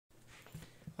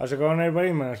How's it going,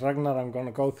 everybody? My name is Ragnar. I'm going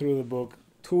to go through the book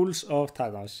Tools of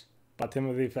Titans by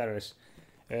Tim Ferriss.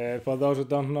 For those who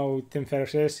don't know who Tim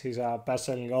Ferriss is, he's a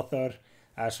best-selling author,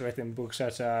 has written books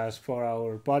such as For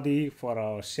Our Body, For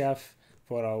Our Chef,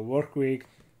 For Our Work Week,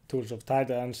 Tools of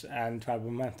Titans, and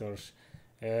Tribal Mentors.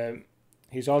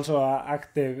 He's also an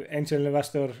active angel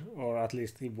investor, or at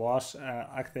least he was an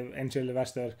active angel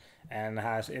investor, and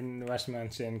has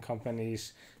investments in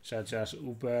companies such as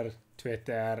Uber,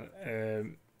 Twitter,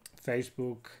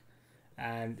 Facebook,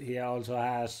 and he also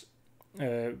has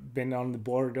been on the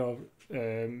board of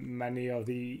many of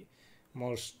the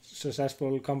most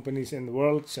successful companies in the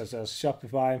world, such as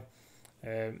Shopify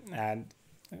and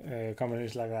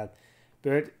companies like that.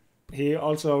 But he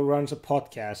also runs a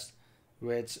podcast,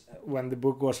 which, when the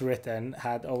book was written,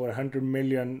 had over 100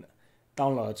 million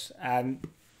downloads, and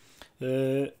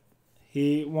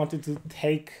he wanted to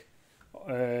take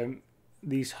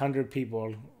these 100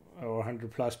 people or 100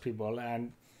 plus people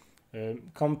and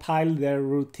compile their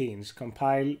routines,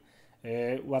 compile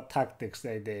what tactics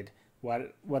they did,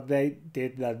 what they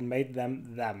did that made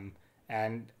them,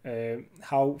 and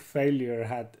how failure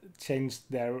had changed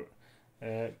their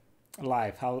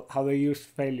life, how they used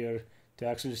failure to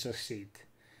actually succeed.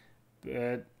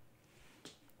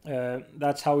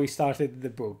 That's how he started the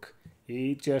book.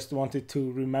 He just wanted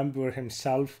to remember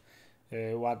himself,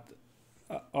 what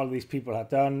all these people had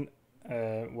done,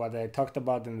 what they talked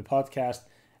about in the podcast,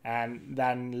 and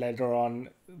then later on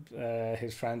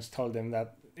his friends told him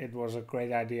that it was a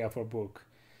great idea for a book.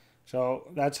 So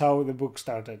that's how the book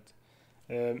started.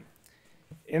 In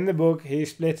the book, he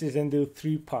splits it into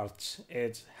 3 parts.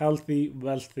 It's healthy,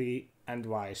 wealthy, and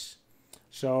wise.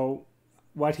 So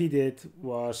what he did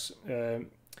was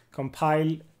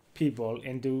compile people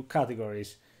into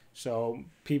categories. So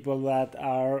people that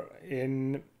are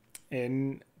in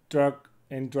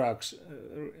drugs,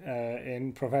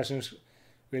 in professions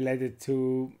related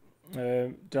to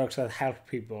drugs that help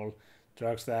people,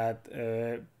 drugs that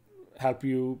help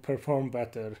you perform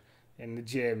better in the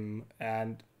gym,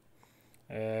 and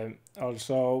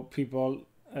also people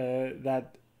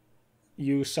that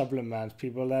use supplements,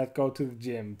 people that go to the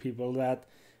gym, people that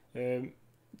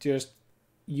just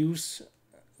use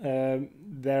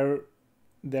their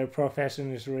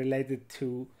profession is related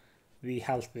to the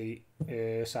healthy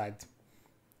side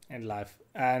in life.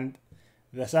 And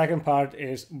the second part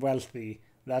is wealthy.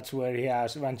 That's where he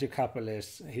has venture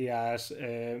capitalists, he has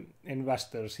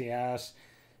investors, he has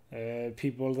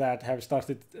people that have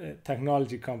started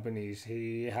technology companies,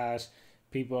 he has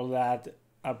people that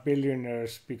are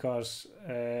billionaires because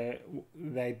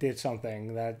they did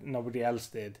something that nobody else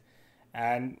did.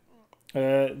 And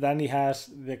then he has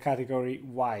the category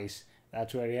wise.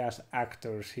 That's where he has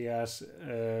actors, he has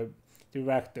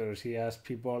directors, he has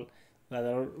people that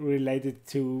are related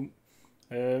to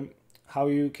how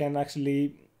you can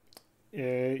actually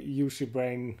use your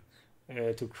brain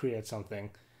to create something.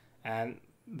 And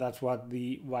that's what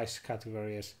the wise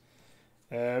category is.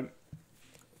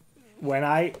 When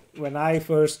I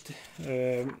first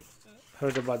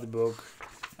heard about the book,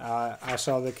 I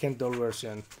saw the Kindle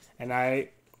version, and I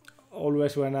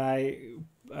always, when I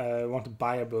want to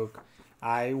buy a book,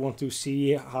 I want to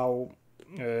see how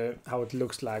it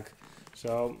looks like.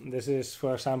 So this is,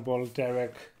 for example,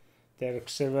 Derek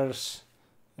Sivers.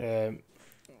 The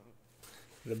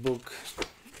book,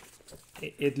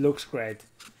 it looks great,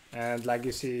 and like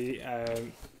you see,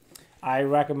 I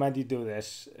recommend you do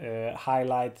this.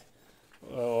 Highlight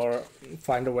or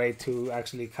find a way to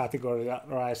actually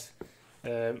categorize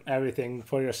everything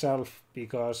for yourself,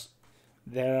 because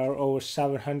there are over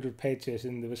 700 pages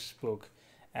in this book,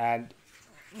 and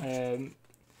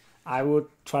I would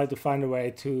try to find a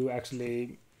way to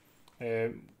actually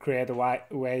create a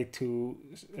way to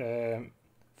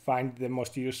find the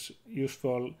most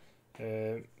useful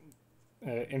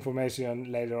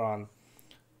information later on.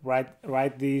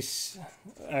 Write these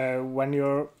when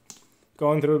you're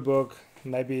going through the book.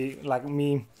 Maybe like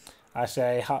me, I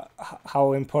say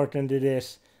how important it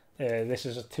is. This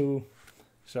is a 2,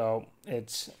 so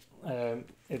it's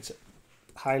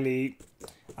highly.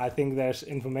 I think there's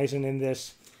information in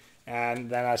this, and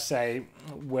then I say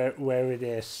where it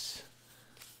is.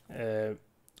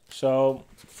 So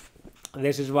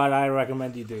this is what I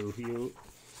recommend you do.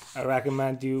 I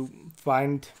recommend you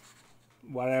find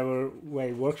whatever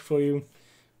way works for you,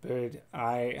 but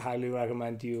I highly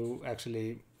recommend you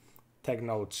actually take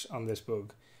notes on this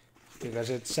book,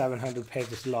 because it's 700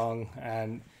 pages long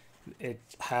and it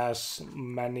has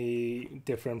many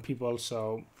different people,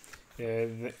 so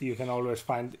you can always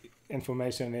find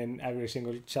information in every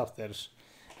single chapters.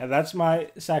 And that's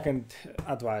my second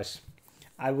advice.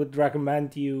 I would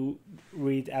recommend you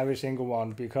read every single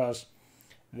one, because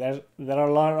there are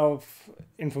a lot of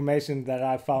information that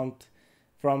I found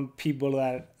from people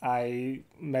that I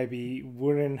maybe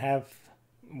wouldn't have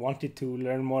wanted to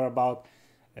learn more about,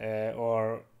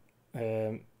 or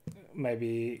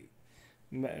maybe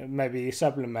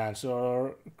supplements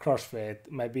or CrossFit.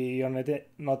 Maybe you're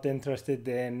not interested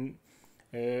in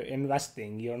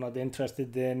investing. You're not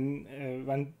interested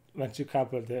in venture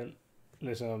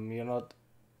capitalism. You're not.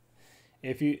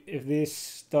 If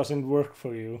this doesn't work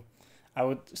for you, I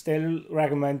would still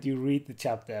recommend you read the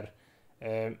chapter,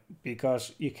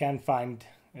 because you can find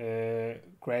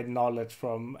great knowledge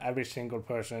from every single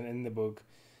person in the book,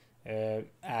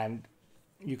 and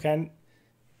you can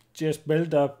just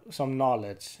build up some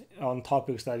knowledge on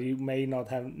topics that you may not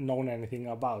have known anything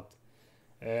about.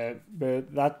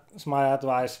 But that's my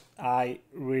advice. I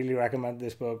really recommend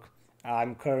this book.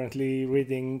 I'm currently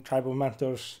reading Tribal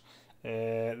Mentors.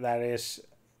 That is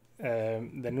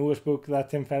the newest book that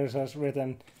Tim Ferriss has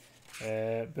written.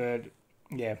 But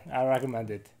yeah, I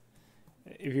recommend it.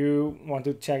 If you want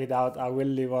to check it out, I will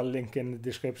leave a link in the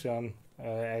description,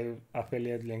 a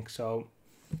affiliate link. So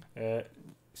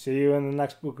see you in the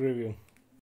next book review.